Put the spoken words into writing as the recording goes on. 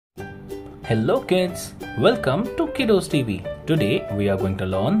Hello kids, welcome to Kiddos TV. Today we are going to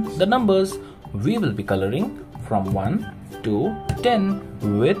learn the numbers. We will be coloring from 1 to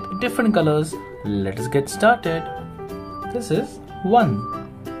 10 with different colors. Let us get started. This is 1.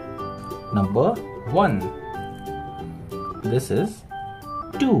 Number 1. This is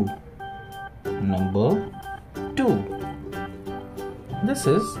 2. Number 2. This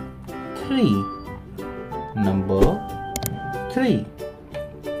is 3. Number 3.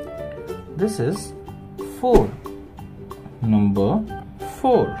 This is 4. Number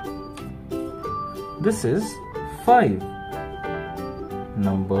 4. This is 5.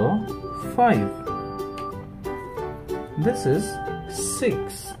 Number 5. This is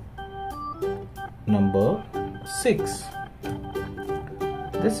 6. Number 6.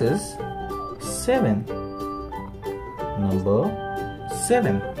 This is 7. Number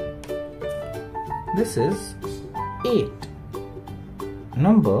 7. This is 8.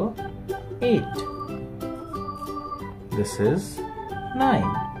 Number 8. This is 9.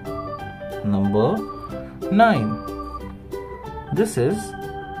 Number 9. This is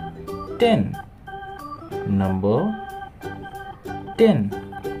 10. Number 10.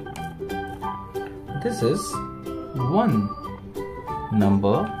 This is 1.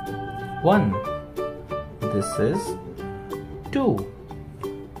 Number 1. This is 2.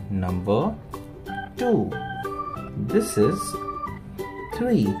 Number 2. This is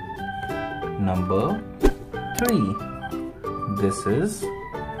 3. Number 3. This is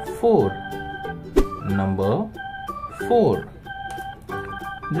 4. Number 4.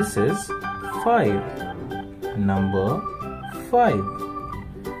 This is 5. Number 5.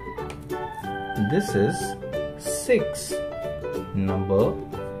 This is 6. Number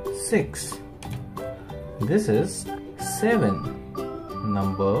 6. This is 7.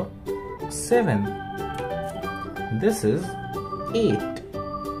 Number 7. This is 8.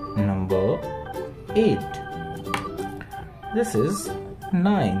 Number 8. This is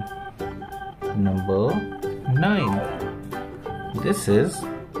 9. Number 9. This is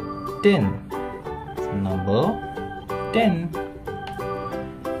 10. Number 10.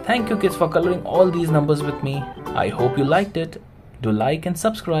 Thank you kids for coloring all these numbers with me. I hope you liked it. Do like and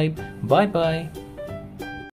subscribe. Bye bye.